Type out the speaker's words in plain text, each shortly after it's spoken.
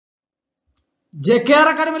JKR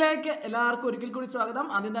അക്കാഡമിയിലേക്ക് എല്ലാവർക്കും ഒരിക്കൽ കൂടി സ്വാഗതം.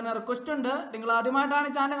 ആദ്യം തന്നെ റിക്വസ്റ്റ് ഉണ്ട്, നിങ്ങൾ ആദ്യമായിട്ടാണ്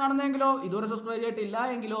ചാനൽ കാണുന്നതെങ്കിലോ ഇതുവരെ സബ്സ്ക്രൈബ് ചെയ്തിട്ടില്ല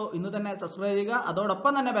എങ്കിലോ ഇന്ന് തന്നെ സബ്സ്ക്രൈബ് ചെയ്യുക.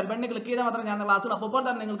 അതോടൊപ്പം തന്നെ ബെൽ ബട്ടൺ ക്ലിക്ക് ചെയ്താൽ മാത്രമേ ഞാൻ ക്ലാസ്സുകൾ അപ്പോൾ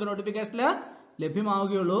തന്നെ നിങ്ങൾക്ക് നോട്ടിഫിക്കേഷൻ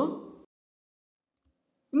ലഭ്യമാവുകയുള്ളൂ.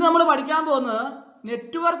 ഇന്ന് നമ്മൾ പഠിക്കാൻ പോകുന്നത്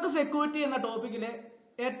നെറ്റ്വർക്ക് സെക്യൂരിറ്റി എന്ന ടോപ്പിക്കിലെ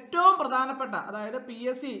ഏറ്റവും പ്രധാനപ്പെട്ട, അതായത്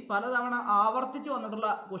PSC പലതവണ ആവർത്തിച്ച് വന്നിട്ടുള്ള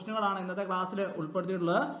ക്വസ്റ്റ്യനുകളാണ് ഇന്നത്തെ ക്ലാസ്സിൽ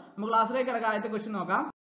ഉൾപ്പെടുത്തിയിട്ടുള്ളത്. നമുക്ക് ക്ലാസ്സിലേക്ക് കിടക്കാം. ആദ്യത്തെ ക്വസ്റ്റ്യൻ നോക്കാം.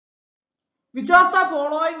 Which of the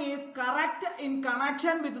following is correct in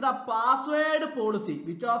connection with the password policy?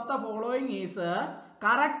 Which of the following is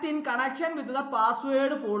correct in connection with the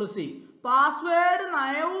password policy? Password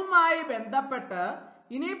നയവുമായി ബന്ധപ്പെട്ട്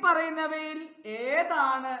ഇനി പറയുന്നവയിൽ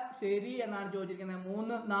ഏതാണ് ശരി എന്നാണ് ചോദിച്ചിരിക്കുന്നത്.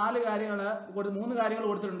 മൂന്ന് കാര്യങ്ങൾ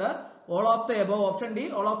കൊടുത്തിട്ടുണ്ട്. All of the above, option D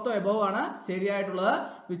all of the above ആണ് ശരിയായിട്ടുള്ളത്.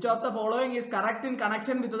 Which of the following is correct in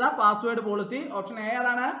connection with the password policy? Option A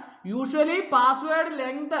ഏതാണ്? Usually password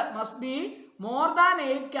length must be more than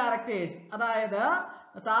 8 characters. അതായത്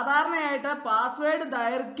സാധാരണയായിട്ട് password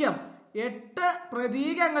ദൈർഘ്യം 8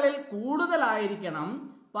 പ്രതീകങ്ങളിൽ കൂടുതലായിരിക്കണം.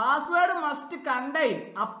 Password must contain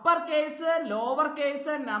upper case, lower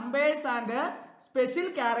case, numbers and special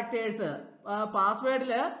characters.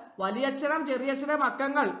 പാസ്വേഡില് വലിയക്ഷരം, ചെറിയക്ഷരം,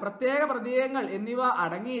 അക്കങ്ങൾ, പ്രത്യേക പ്രതീകങ്ങൾ എന്നിവ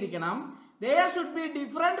അടങ്ങിയിരിക്കണം. There should be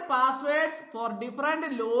different passwords for different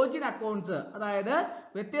login accounts. അതായത്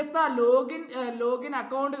വ്യത്യസ്ത ലോഗിൻ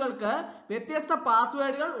അക്കൗണ്ടുകൾക്ക് വ്യത്യസ്ത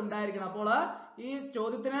പാസ്വേഡുകൾ ഉണ്ടായിരിക്കണം. അപ്പോൾ ഈ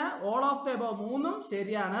ചോദ്യത്തിന് ഓൾ ഓഫ് ദ എബവ് മൂന്നും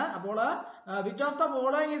ശരിയാണ്. അപ്പോൾ which of the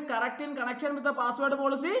following is correct in connection with the password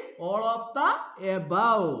policy? All of the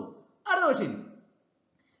above. അടുത്ത question.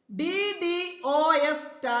 DDoS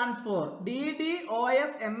stands for.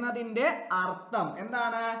 DDoS എന്നതിന്റെ അർത്ഥം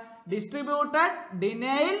എന്താണ്? Distributed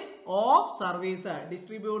denial of service.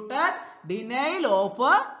 Distributed denial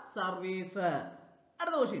of service.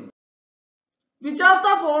 അടുത്ത question. Which of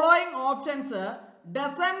the following options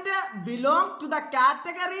doesn't belong to the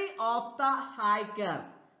category of the hacker?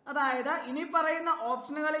 അതായത് ഇനി പറയുന്ന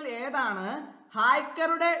ഓപ്ഷനുകളിൽ ഏതാണ്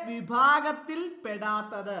ഹാക്കറുടെ വിഭാഗത്തിൽ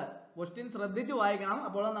പെടാത്തത്? ക്വസ്റ്റ്യൻ ശ്രദ്ധിച്ചു വായിക്കണം.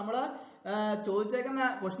 അപ്പോൾ നമ്മൾ ചോദിച്ചേക്കുന്ന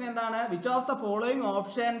ക്വസ്റ്റ്യൻ എന്താണ്? Which of the following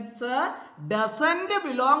options doesn't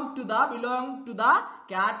belong to the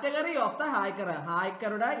category of the hacker?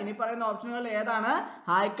 ഹാക്കറുടെ ഇനി പറയുന്ന ഓപ്ഷനുകളിൽ ഏതാണ്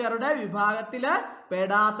ഹാക്കറുടെ വിഭാഗത്തില്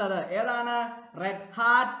പെടാത്തത്? ഏതാണ്? റെഡ്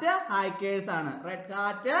ഹാറ്റ് ഹാക്കേഴ്സ് ആണ്. Red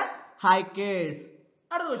hat hackers.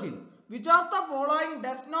 അടുത്ത question. Which of the following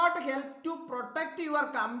does not help to protect your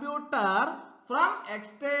computer from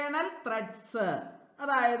external threads?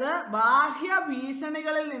 അതായത് ബാഹ്യ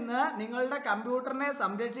ഭീഷണികളിൽ നിന്ന് നിങ്ങളുടെ കമ്പ്യൂട്ടറിനെ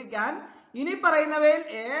സംരക്ഷിക്കാൻ ഇനി പറയുന്നവയിൽ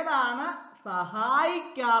ഏതാണ്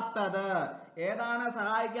സഹായിക്കാത്തത്? ഏതാണ്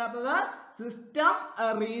സഹായിക്കാത്തത്? System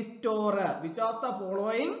restore. Which of the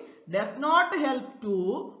following does not help to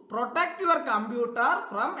protect your computer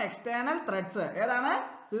from external threads? ഏതാണ്?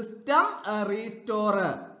 System restore.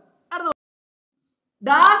 അടുത്ത.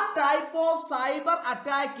 Dash type of cyber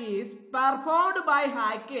attack is performed by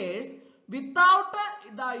hackers without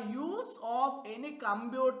the use of any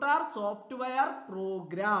computer software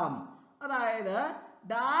program. അതായത്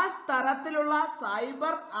dash തരത്തിലുള്ള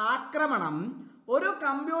cyber ആക്രമണം ഒരു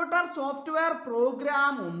computer software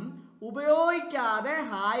പ്രോഗ്രാമും ഉപയോഗിക്കാതെ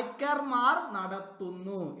ഹാക്കർമാർ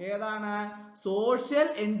നടത്തുന്നു. ഏതാണ്? സോഷ്യൽ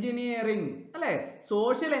എഞ്ചിനീയറിംഗ് അല്ലെ?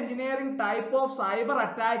 Social engineering type of cyber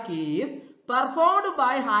attack is performed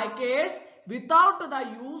by hackers without the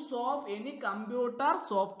use of any computer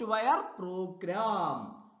software program.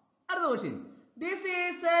 Another question. This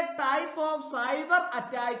is a type of cyber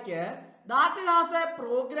attack that has a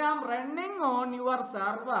program running on your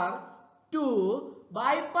server to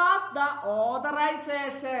bypass the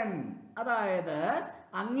authorization. അതായത്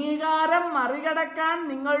അംഗീകാരം മറികടക്കാൻ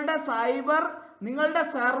നിങ്ങളുടെ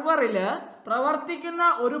സെർവറില് പ്രവർത്തിക്കുന്ന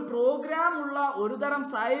ഒരു programme ഉള്ള ഒരു തരം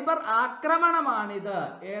cyber ആക്രമണമാണിത്.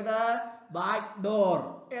 ഏത്? ബാക്ക്ഡോർ.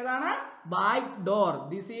 ഏതാണ്? Backdoor.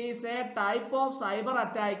 This is A type of cyber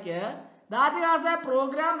attack that has a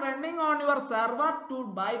program running on your server to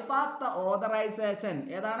bypass the authorization.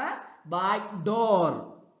 ഏതാണ്? backdoor.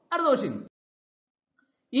 അടുത്ത question.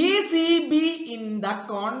 ECB in the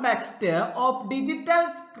context of digital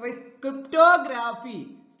cryptography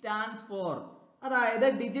stands for. അതായത്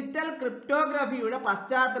digital ക്രിപ്റ്റോഗ്രഫിയുടെ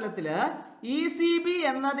പശ്ചാത്തലത്തില് ECB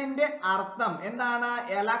എന്നതിന്റെ അർത്ഥം എന്താണ്?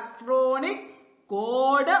 Electronic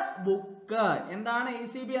code book. എന്താണ്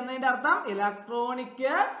ECB എന്നതിന്റെ അർത്ഥം? Electronic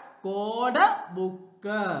code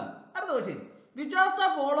book. അടുത്ത question. Which of the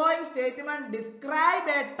following statement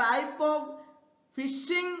describe A type of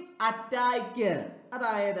phishing attack?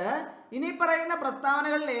 അതായത് ഇനി പറയുന്ന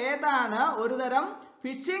പ്രസ്താവനകളിൽ ഏതാണ് ഒരു തരം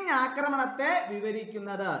ഫിഷിംഗ് ആക്രമണത്തെ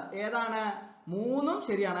വിവരിക്കുന്നത്? ഏതാണ്? മൂന്നും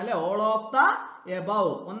ശരിയാണ് അല്ലെ? All of the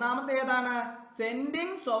above. ഒന്നാമത്തെ ഏതാണ്?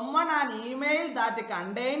 sending someone an email that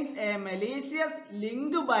contains a malicious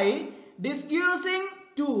link by disguising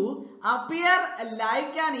to appear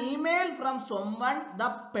like an email from someone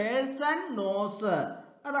the person knows.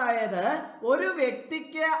 അതായത് ഒരു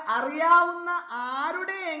വ്യക്തിക്ക് അറിയാവുന്ന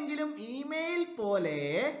ആരുടെയെങ്കിലും ഇമെയിൽ പോലെ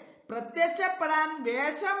പ്രത്യക്ഷപ്പെടാൻ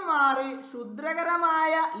വേഷം മാറി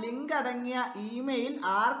ക്ഷുദ്രകരമായ ലിങ്ക് അടങ്ങിയ ഇമെയിൽ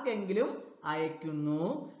ആർക്കെങ്കിലും അയക്കുന്നു.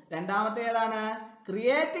 രണ്ടാമത്തെ ഏതാണ്?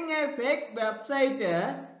 Creating A fake website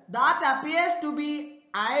that appears to B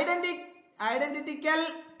identical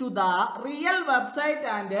to the real website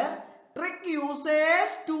and trick users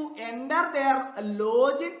to enter their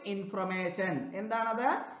login information. എന്താണത്?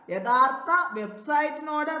 യഥാർത്ഥ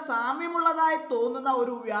വെബ്സൈറ്റിനോട് സാമ്യമുള്ളതായി തോന്നുന്ന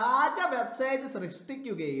ഒരു വ്യാജ വെബ്സൈറ്റ്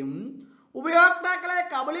സൃഷ്ടിക്കുകയും ഉപയോക്താക്കളെ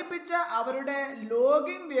കബളിപ്പിച്ച് അവരുടെ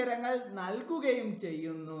ലോഗിൻ വിവരങ്ങൾ നൽകുകയും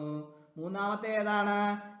ചെയ്യുന്നു. മൂന്നാമത്തെ ഏതാണ്?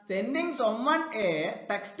 sending someone a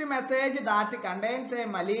text message that contains a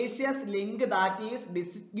malicious link that is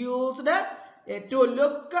disguised to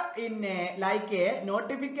look in like a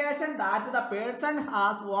notification that the person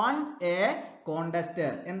has won a contest.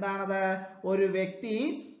 എന്താണത്? ഒരു വ്യക്തി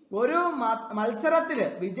ഒരു മത്സരത്തിൽ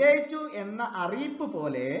വിജയിച്ചു എന്ന അറിയിപ്പ്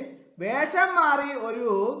പോലെ വേഷം മാറി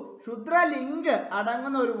ഒരു ക്ഷുദ്ര ലിങ്ക്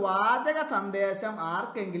അടങ്ങുന്ന ഒരു വാചക സന്ദേശം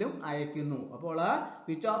ആർക്കെങ്കിലും അയക്കുന്നു. അപ്പോൾ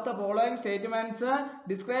which of the following statements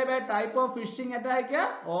describe a type of phishing attack?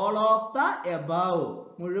 all of the above.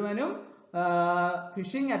 മുഴുവനും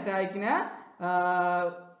ഫിഷിംഗ് അറ്റാക്കിന്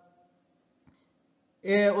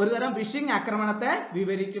ഒരു തരം ഫിഷിംഗ് ആക്രമണത്തെ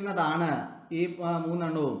വിവരിക്കുന്നതാണ് ഈ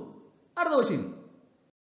മൂന്നെണ്ണവും. അടുത്ത question,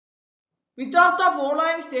 which of the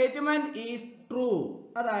following statement is true?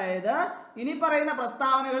 അതായത് ഇനി പറയുന്ന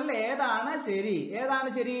പ്രസ്താവനകളിൽ ഏതാണ് ശരി? ഏതാണ്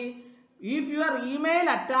ശരി? if your email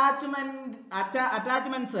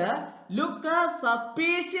attachments look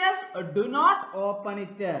suspicious, do not open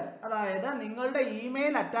it. അതായത് നിങ്ങളുടെ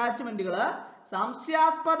ഇമെയിൽ അറ്റാച്ച്മെന്റുകൾ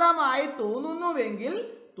സംശയാസ്പദമായി തോന്നുന്നുവെങ്കിൽ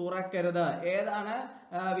തുറക്കരുത്. ഏതാണ്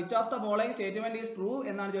which of the following statement is true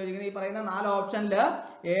എന്നാണ് ചോദിക്കുന്നത്. ഈ പറയുന്ന 4 ഓപ്ഷനിൽ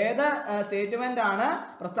ഏത് സ്റ്റേറ്റ്മെന്റ് ആണ്,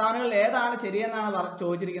 പ്രസ്താവനകളിൽ ഏതാണ് ശരിയെന്നാണ്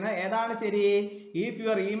ചോദിച്ചിരിക്കുന്നത്. ഏതാണ് ശരി? if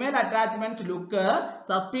your email attachments look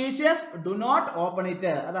suspicious, do not open it.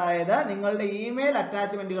 അതായത് നിങ്ങളുടെ ഇമെയിൽ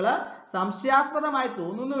അറ്റാച്ച്മെന്റുകൾ സംശയാസ്പദമായി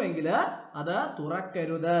തോന്നുന്നുവെങ്കിൽ അത്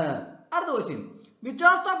തുറക്കരുത്. അടുത്ത question, which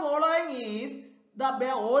of the following is the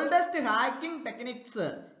oldest hacking techniques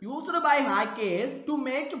used by hackers to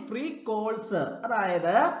make free calls?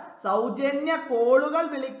 അതായത് സൗജന്യ കോളുകൾ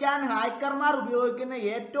വിളിക്കാൻ ഹാക്കർമാർ ഉപയോഗിക്കുന്ന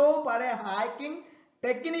ഏറ്റവും പഴയ ഹാക്കിംഗ്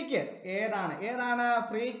ടെക്നിക്ക് ഏതാണ്? ഏതാണ്?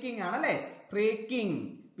 ഫ്രീക്കിംഗ് ആണല്ലേ, freaking.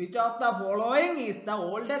 which of the following is the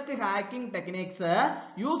oldest hacking techniques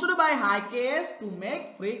used by hackers to make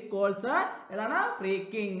free calls? ഏതാണ്?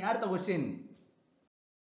 ഫ്രീക്കിംഗ്. അടുത്ത question,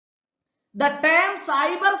 the term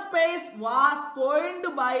cyberspace was coined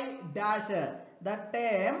by dash. the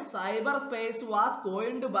term cyberspace was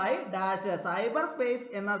coined by dash. cyberspace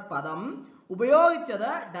എന്ന പദം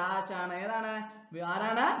ഉപയോഗിച്ചത് dash ആണ്. ഏതാണ്?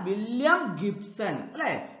 ആരാണ്? William Gibson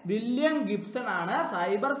അല്ലെ, William Gibson ആണ്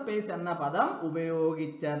സൈബർ സ്പേസ് എന്ന പദം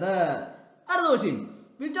ഉപയോഗിച്ചത്. അടുത്ത question,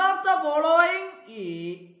 which of the following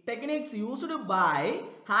techniques used by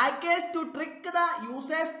hackers to trick the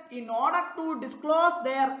users in order to disclose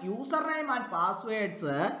their username and passwords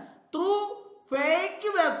through fake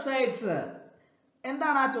websites?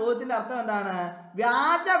 എന്താണ് ആ ചോദ്യത്തിന്റെ അർത്ഥം? എന്താണ്?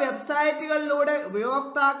 വ്യാജ വെബ്സൈറ്റുകളിലൂടെ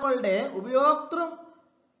ഉപയോക്താക്കളുടെ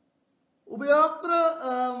ഉപയോക്തൃ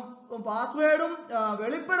പാസ്വേഡും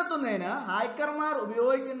വെളിപ്പെടുത്തുന്നതിന് ഹാക്കർമാർ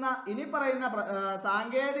ഉപയോഗിക്കുന്ന ഇനി പറയുന്ന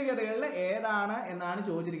സാങ്കേതികതകളിൽ ഏതാണ് എന്നാണ്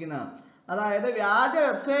ചോദിച്ചിരിക്കുന്നത്. അതായത് വ്യാജ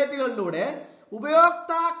വെബ്സൈറ്റുകളിലൂടെ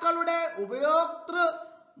ഉപയോക്താക്കളുടെ ഉപയോക്തൃ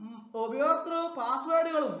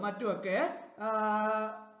പാസ്വേഡുകളും മറ്റുമൊക്കെ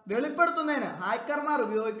വെളിപ്പെടുത്തുന്നതിന് ഹാക്കർമാർ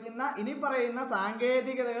ഉപയോഗിക്കുന്ന ഇനി പറയുന്ന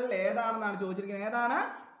സാങ്കേതികതകളിൽ ഏതാണെന്നാണ് ചോദിച്ചിരിക്കുന്നത്. ഏതാണ്?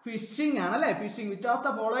 ഫിഷിംഗ് ആണല്ലേ, phishing. which of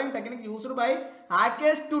the following technique used by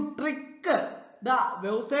hackers to trick the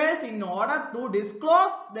users in order to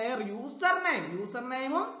disclose their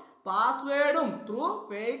usernameും പാസ്വേഡും through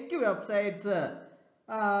fake websites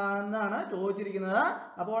എന്നാണ് ചോദിച്ചിരിക്കുന്നത്.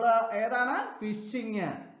 അപ്പോൾ ഏതാണ്? ഫിഷിംഗ്.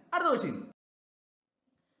 അടുത്ത question,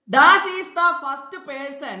 dash is the first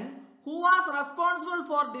person who was responsible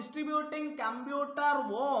for distributing computer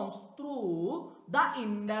worms through the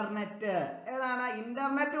internet. ഏതാണ്?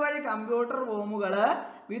 Internet വഴി computer വോമുകൾ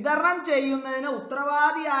വിതരണം ചെയ്യുന്നതിന്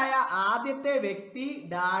ഉത്തരവാദിയായ ആദ്യത്തെ വ്യക്തി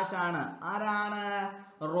ഡാഷ് ആണ്. ആരാണ്?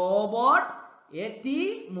 Robert T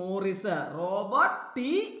Morris. Robert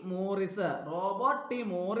T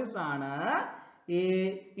Morris ആണ് ഈ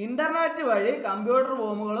ഇന്റർനെറ്റ് വഴി കമ്പ്യൂട്ടർ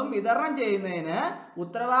വോമുകളും വിതരണം ചെയ്യുന്നതിന്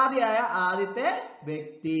ഉത്തരവാദിയായ ആദ്യത്തെ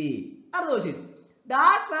വ്യക്തി. അടുത്ത question,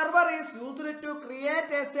 That server is used to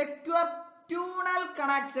create a secure tunnel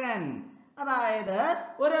connection. അതായത്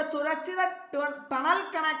ഒരു സുരക്ഷിത ടണൽ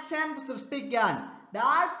കണക്ഷൻ സൃഷ്ടിക്കാൻ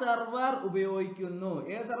that server ഉപയോഗിക്കുന്നു.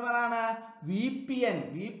 ഏത് സെർവർ ആണ്? VPN.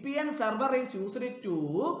 VPN server is used to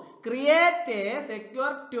create a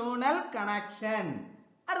secure tunnel connection.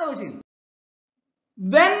 അടുത്ത question.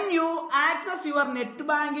 When you access your net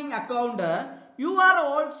banking account, you are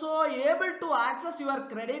also able to access your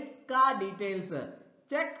credit card details,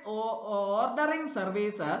 check ordering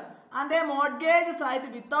services and a mortgage site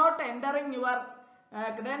without entering your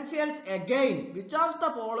credentials again. Which of the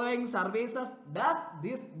following services does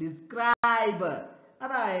this describe?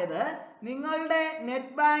 അതായത് നിങ്ങളുടെ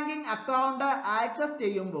net banking account access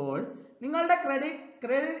ചെയ്യുമ്പോൾ നിങ്ങളുടെ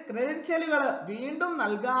ക്രെഡൻഷ്യലുകൾ വീണ്ടും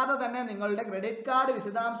നൽകാതെ തന്നെ നിങ്ങളുടെ credit card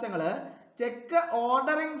വിശദാംശങ്ങൾ, check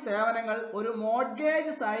ordering സേവനങ്ങൾ, ഒരു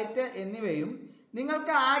മോർട്ട്ഗേജ് സൈറ്റ് എന്നിവയും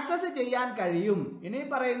നിങ്ങൾക്ക് ആക്സസ് ചെയ്യാൻ കഴിയും. ഇനി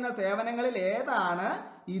പറയുന്ന സേവനങ്ങളിൽ ഏതാണ്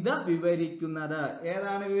ഇത് വിവരിക്കുന്നത്?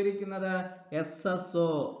 ഏതാണ് വിവരിക്കുന്നത്? SSO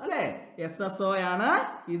അല്ലെ? SSO ആണ്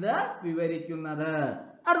ഇത് വിവരിക്കുന്നത്.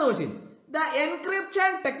 അടുത്ത question. The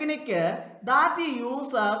encryption technique that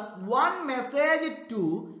uses one message to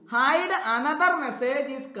hide another message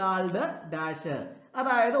is called dash.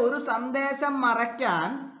 അതായത് ഒരു സന്ദേശം മറയ്ക്കാൻ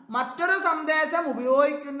മറ്റൊരു സന്ദേശം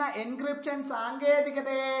ഉപയോഗിക്കുന്ന എൻക്രിപ്ഷൻ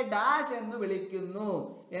സാങ്കേതികതയെ ഡാഷ് എന്ന് വിളിക്കുന്നു.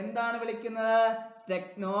 എന്താണ് വിളിക്കുന്നത്?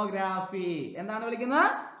 സ്റ്റെക്നോഗ്രാഫി. എന്താണ് വിളിക്കുന്നത്?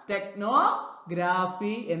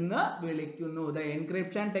 സ്റ്റെക്നോഗ്രാഫി എന്ന് വിളിക്കുന്നു. The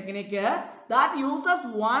encryption technique that uses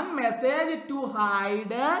one message to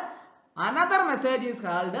hide another message is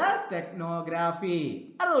called steganography.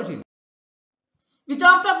 Which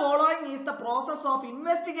of the following is the process of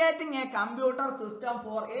investigating a computer system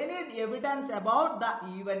for any evidence about the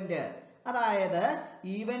event? അതായത്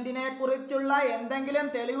ഈവന്റിനെ കുറിച്ചുള്ള എന്തെങ്കിലും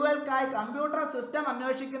തെളിവുകൾക്കായി computer system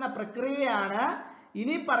അന്വേഷിക്കുന്ന പ്രക്രിയയാണ്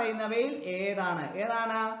ഇനി പറയുന്നവയിൽ ഏതാണ്?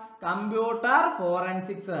 Computer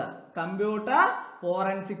forensics. Computer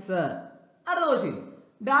forensics. അടുത്ത question.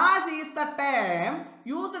 Dash is the term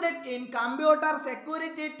used in computer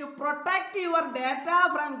security to protect your data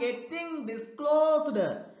from getting disclosed.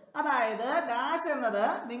 അതായത് ഡാഷ് എന്നത്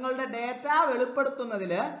നിങ്ങളുടെ ഡേറ്റ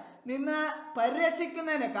വെളിപ്പെടുത്തുന്നതിൽ നിന്ന്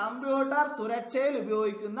പരിരക്ഷിക്കുന്നതിന് കമ്പ്യൂട്ടർ സുരക്ഷയിൽ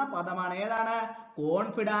ഉപയോഗിക്കുന്ന പദമാണ്. ഏതാണ്?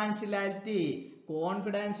 കോൺഫിഡൻഷ്യലിറ്റി.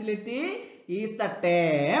 കോൺഫിഡൻഷ്യലിറ്റി is the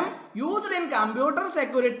term used in computer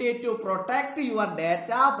security to protect your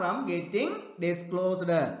data from getting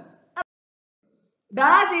disclosed.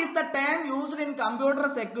 Dash is the term used in computer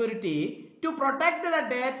security to protect the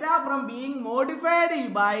data from being modified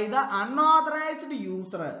by the unauthorized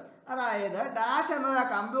user. അതായത് dash എന്നത്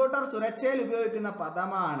computer സുരക്ഷയിൽ ഉപയോഗിക്കുന്ന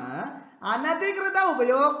പദമാണ്. അനധികൃത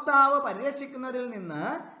ഉപയോക്താവ് പരിരക്ഷിക്കുന്നതിൽ നിന്ന്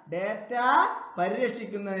data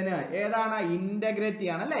പരിരക്ഷിക്കുന്നതിന്. ഏതാണ്? Integrity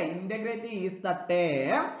ആണ് അല്ലെ? Integrity is the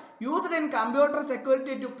term used in computer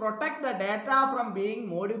security to protect the data from being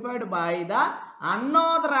modified by the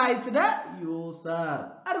unauthorized user.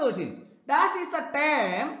 അടുത്ത question. Dash is the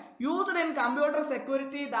term used in computer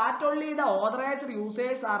security that only the authorized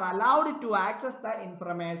users are allowed to access the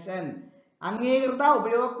information. അംഗീകൃത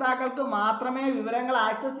ഉപയോക്താക്കൾക്ക് മാത്രമേ വിവരങ്ങൾ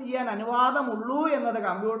access ചെയ്യാൻ അനുവാദമുള്ളൂ എന്നത്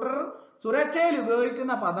computer സുരക്ഷയിൽ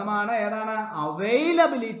ഉപയോഗിക്കുന്ന പദമാണ്. ഏതാണ്?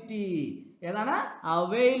 അവൈലബിലിറ്റി. ഏതാണ്?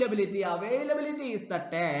 Availability. Availability is the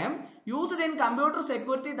term used in computer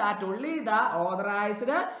security that only the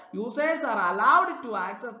authorized users are allowed to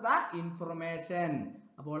access the information.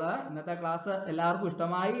 അപ്പോൾ ഇന്നത്തെ ക്ലാസ് എല്ലാവർക്കും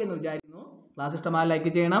ഇഷ്ടമായി എന്ന് വിചാരിക്കുന്നു. ക്ലാസ് ഇഷ്ടമായി ലൈക്ക്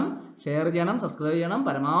ചെയ്യണം, ഷെയർ ചെയ്യണം, സബ്സ്ക്രൈബ് ചെയ്യണം,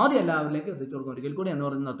 പരമാവധി എല്ലാവരിലേക്കും എത്തിച്ചു കൊടുക്കണം. ഒരിക്കൽ കൂടി എന്ന്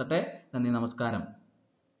പറഞ്ഞ് നിർത്തട്ടെ. നന്ദി, നമസ്കാരം.